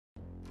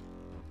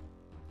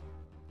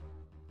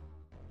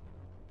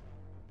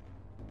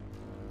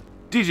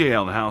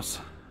DJL in the house,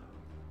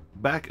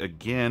 back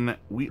again.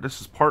 This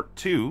is part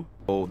 2.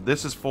 So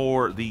this is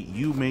for the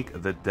You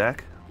Make the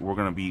Deck. We're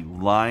gonna be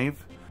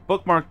live.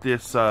 Bookmark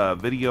this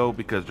video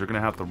because you're gonna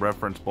have to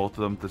reference both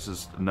of them. This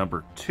is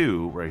number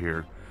 2 right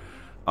here.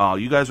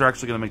 You guys are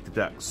actually gonna make the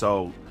deck,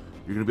 so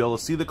you're gonna be able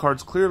to see the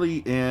cards clearly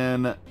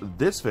in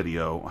this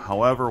video.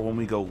 However, when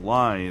we go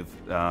live,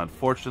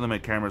 unfortunately my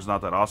camera's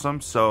not that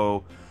awesome,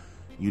 so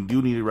you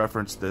do need to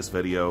reference this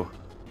video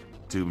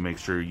to make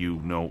sure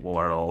you know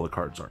where all the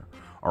cards are.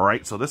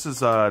 Alright, so this is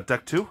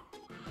deck 2.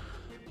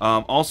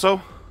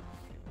 Also,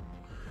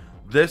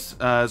 this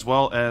as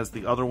well as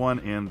the other one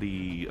and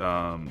the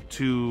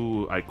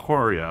 2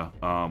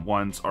 Ikoria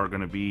ones are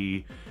going to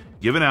be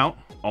given out.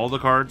 All the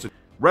cards.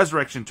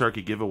 Resurrection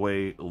Turkey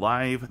giveaway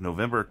live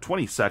November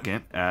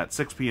 22nd at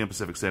 6 p.m.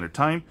 Pacific Standard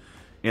Time.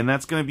 And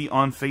that's going to be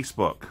on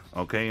Facebook.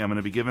 Okay, I'm going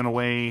to be giving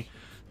away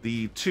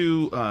the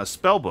 2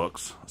 spell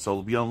books,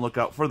 so be on the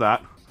lookout for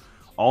that.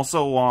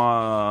 Also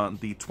on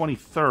the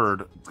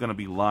 23rd, it's going to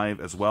be live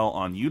as well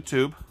on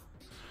YouTube.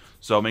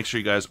 So make sure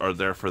you guys are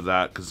there for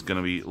that because it's going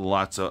to be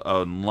lots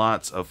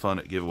of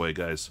fun giveaway,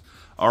 guys.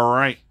 All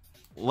right,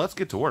 let's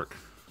get to work.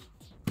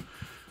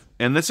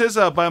 And this is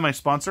by my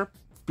sponsor.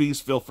 Please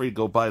feel free to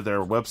go by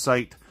their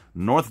website,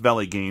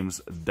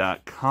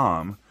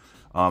 northvalleygames.com.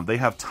 They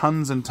have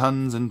tons and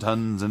tons and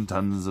tons and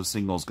tons of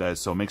singles, guys.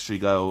 So make sure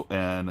you go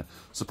and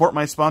support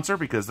my sponsor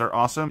because they're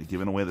awesome.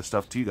 Giving away the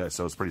stuff to you guys,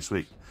 so it's pretty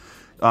sweet.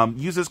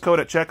 Use this code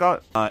at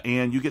checkout,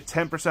 and you get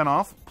 10%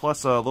 off,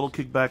 plus a little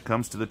kickback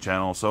comes to the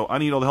channel. So I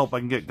need all the help I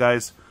can get,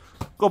 guys.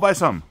 Go buy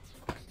some.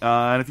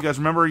 And if you guys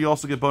remember, you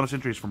also get bonus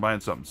entries from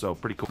buying something. So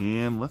pretty cool.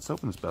 And let's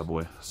open this bad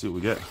boy, see what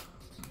we get.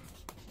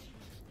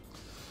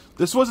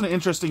 This was an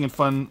interesting and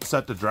fun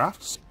set to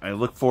draft. I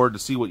look forward to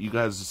see what you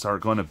guys are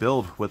going to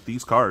build with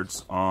these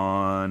cards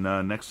on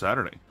next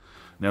Saturday.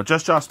 Now,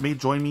 Just Josh may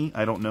join me.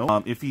 I don't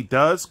know. If he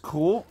does,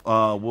 cool.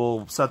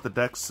 We'll set the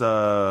decks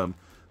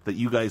that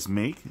you guys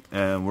make,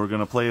 and we're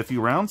gonna play a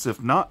few rounds.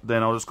 If not,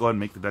 then I'll just go ahead and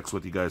make the decks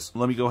with you guys.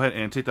 Let me go ahead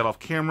and take that off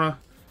camera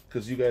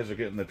because you guys are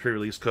getting the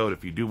pre-release code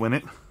if you do win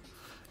it.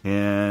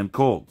 And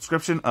cool.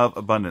 Description of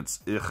Abundance.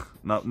 Ugh,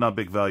 not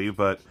big value,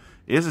 but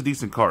it is a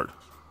decent card.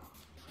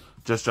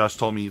 Just Josh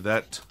told me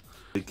that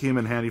it came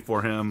in handy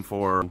for him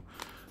for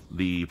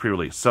the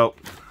pre-release. So,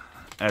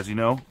 as you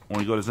know,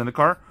 when you go to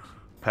Zendikar,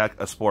 pack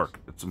a spork.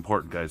 It's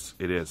important, guys.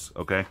 It is,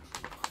 okay?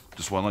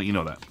 Just want to let you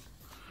know that.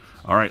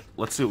 Alright,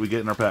 let's see what we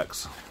get in our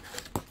packs.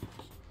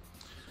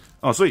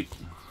 Oh, sweet.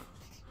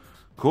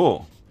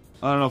 Cool.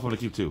 I don't know if I'm going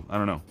to keep 2. I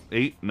don't know.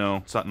 8? No,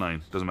 it's not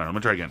 9. Doesn't matter. I'm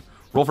going to try again.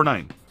 Roll for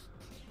 9.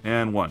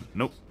 And 1.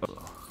 Nope.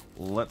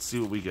 Let's see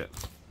what we get.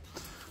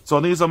 So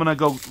on these, I'm going to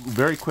go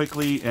very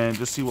quickly and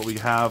just see what we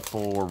have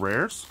for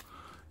rares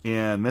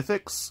and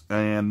mythics.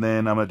 And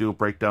then I'm going to do a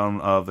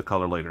breakdown of the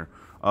color later.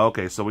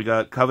 Okay, so we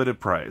got Coveted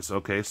Prize.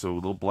 Okay, so a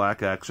little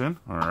black action.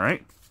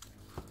 Alright.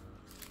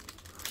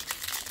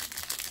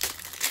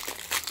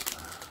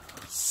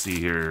 See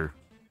here,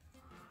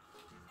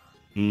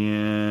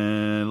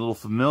 and a little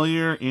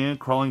Familiar and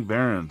Crawling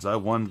Barrens. I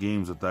won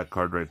games with that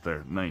card right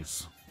there.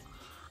 Nice.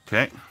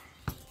 Okay,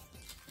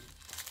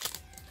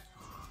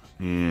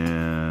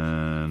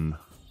 and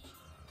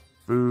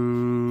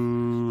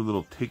boo,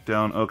 little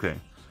takedown. Okay,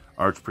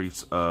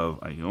 Archpriest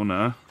of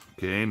Iona.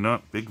 Okay,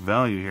 not big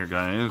value here,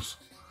 guys.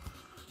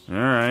 All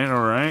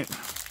right.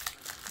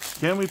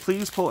 Can we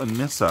please pull a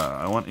Nissa?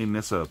 I want a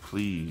Nissa,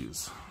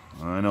 please.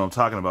 I know I'm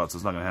talking about, so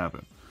it's not gonna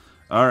happen.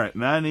 Alright,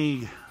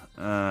 Manny,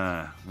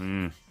 because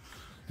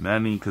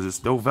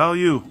it's no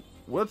value.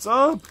 What's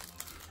up?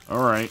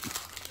 Alright.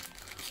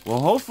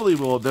 Well, hopefully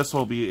this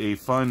will be a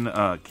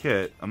fun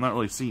kit. I'm not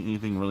really seeing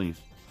anything really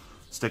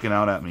sticking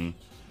out at me.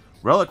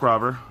 Relic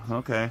Robber,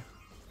 okay.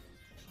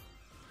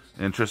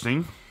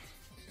 Interesting.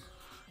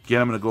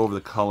 Again, I'm going to go over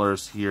the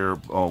colors here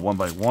one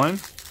by one.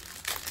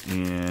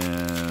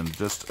 In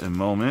just a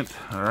moment.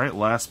 Alright,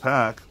 last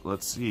pack.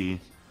 Let's see.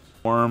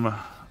 Warm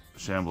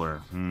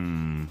Shambler.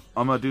 I'm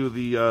gonna do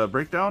the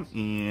breakdown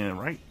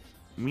and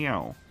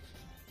meow.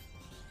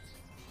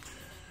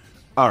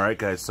 Alright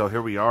guys, so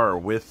here we are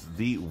with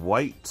the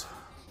white.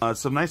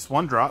 Some nice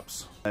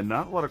 1-drops and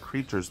not a lot of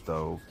creatures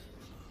though.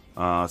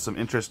 Some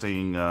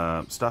interesting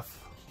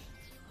stuff,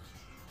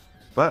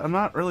 but I'm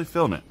not really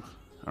feeling it.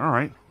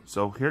 Alright,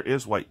 so here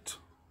is white.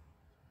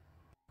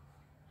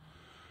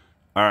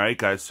 Alright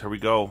guys, here we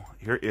go.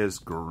 Here is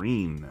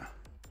green.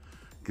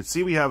 You can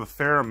see we have a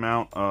fair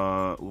amount,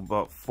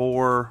 about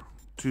 4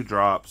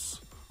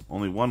 2-drops,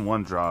 only 1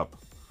 1-drop,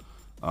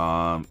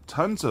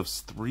 tons of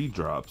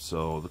 3-drops,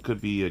 so that could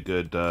be a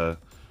good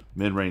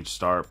mid-range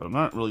start, but I'm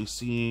not really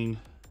seeing,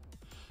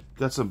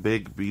 got some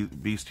big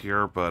beast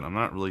here, but I'm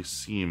not really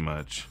seeing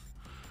much.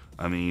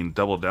 I mean,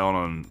 double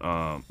down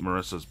on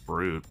Marissa's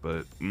Brute,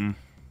 but,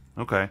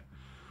 okay.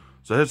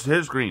 So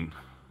here's green.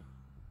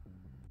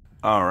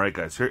 Alright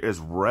guys, here is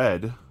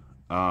red,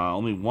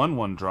 only 1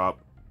 1-drop,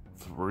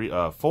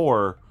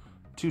 4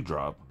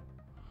 2-drop,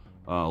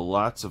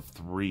 lots of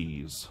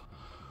 3s.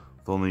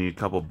 With only a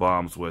couple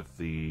bombs with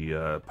the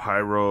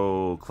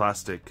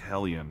Pyroclastic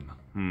Hellion.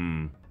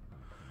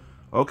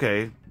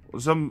 Okay,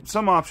 some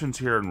options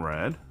here in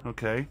red.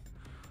 Okay,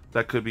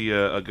 that could be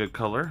a good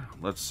color.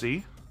 Let's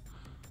see.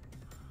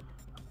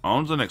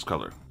 On to the next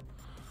color.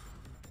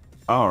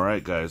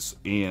 Alright guys,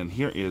 and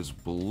here is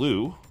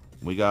blue.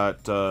 We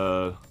got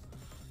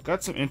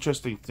some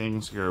interesting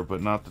things here,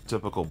 but not the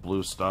typical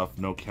blue stuff.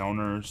 No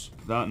counters.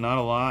 Not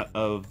a lot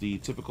of the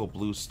typical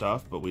blue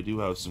stuff, but we do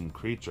have some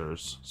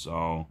creatures,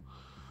 so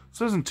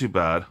this isn't too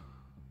bad.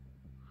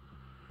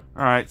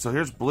 Alright, so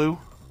here's blue.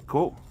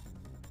 Cool.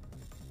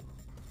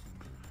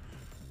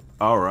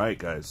 Alright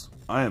guys,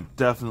 I am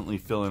definitely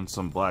feeling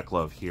some black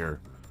love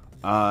here.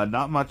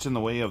 Not much in the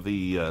way of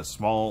the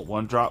small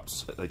one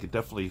drops. I could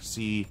definitely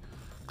see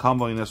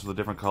comboing this with a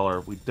different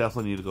color. We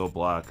definitely need to go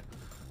black.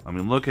 I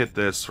mean, look at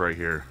this right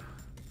here.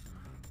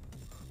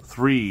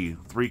 Three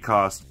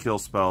cost kill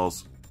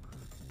spells,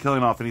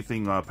 killing off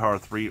anything power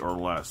 3 or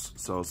less.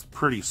 So it's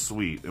pretty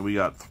sweet, and we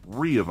got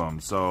 3 of them.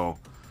 So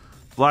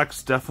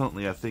black's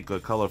definitely, I think, a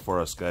color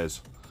for us,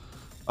 guys.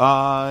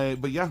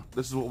 But yeah,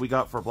 this is what we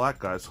got for black,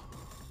 guys.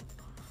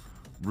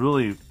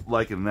 Really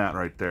liking that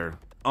right there.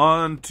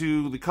 On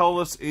to the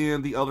colorless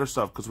and the other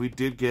stuff, because we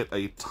did get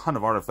a ton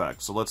of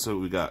artifacts. So let's see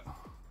what we got.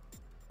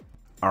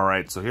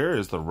 Alright, so here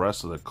is the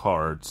rest of the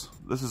cards.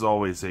 This is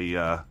always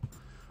a,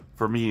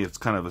 for me, it's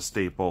kind of a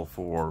staple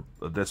for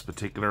this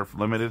particular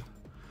limited.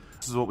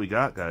 This is what we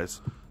got, guys.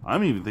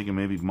 I'm even thinking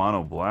maybe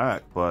mono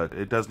black, but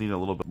it does need a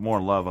little bit more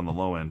love on the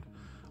low end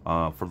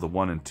for the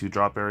 1 and 2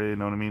 drop area, you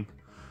know what I mean?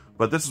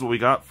 But this is what we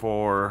got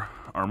for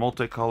our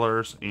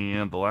multicolors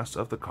and the last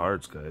of the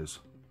cards, guys.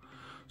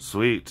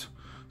 Sweet.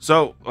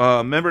 So,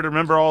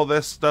 remember all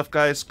this stuff,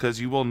 guys, because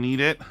you will need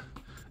it,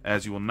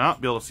 as you will not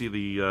be able to see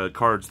the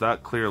cards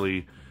that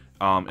clearly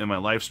in my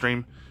live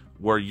stream,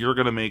 where you're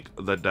going to make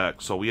the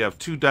deck. So we have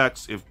 2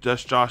 decks. If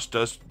just Josh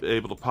does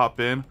able to pop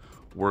in,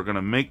 we're going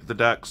to make the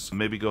decks,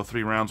 maybe go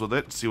 3 rounds with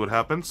it, see what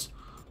happens.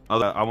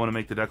 I want to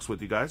make the decks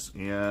with you guys,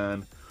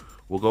 and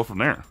we'll go from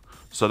there.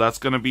 So that's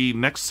going to be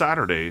next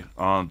Saturday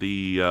on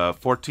the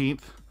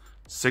 14th,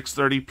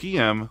 6:30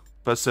 p.m.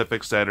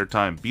 Pacific Standard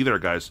Time. Be there,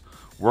 guys.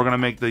 We're going to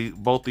make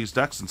both these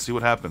decks and see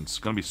what happens. It's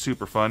going to be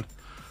super fun.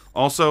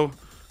 Also,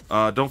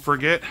 don't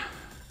forget,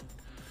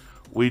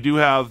 we do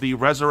have the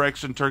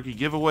Resurrection Turkey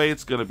giveaway.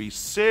 It's going to be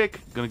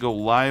sick. Going to go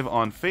live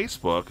on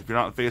Facebook. If you're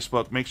not on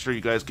Facebook, make sure you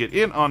guys get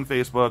in on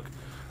Facebook.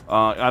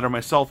 Either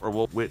myself or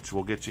Wolf, which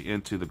will get you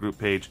into the group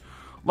page.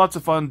 Lots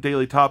of fun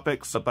daily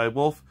topics by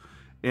Wolf.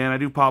 And I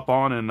do pop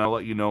on and I'll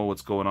let you know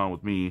what's going on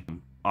with me.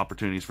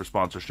 Opportunities for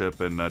sponsorship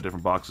and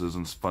different boxes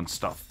and fun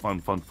stuff.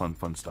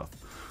 Fun stuff.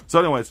 So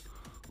anyways,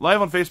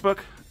 live on Facebook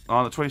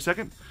on the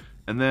 22nd.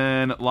 And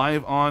then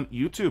live on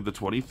YouTube the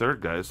 23rd,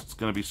 guys. It's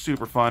going to be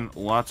super fun.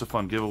 Lots of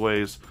fun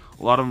giveaways.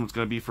 A lot of them is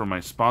going to be from my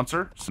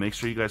sponsor. So make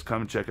sure you guys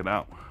come and check it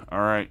out.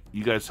 Alright,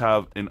 you guys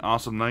have an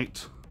awesome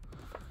night.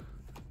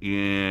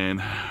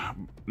 And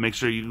make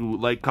sure you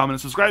like, comment,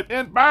 and subscribe.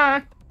 And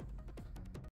bye!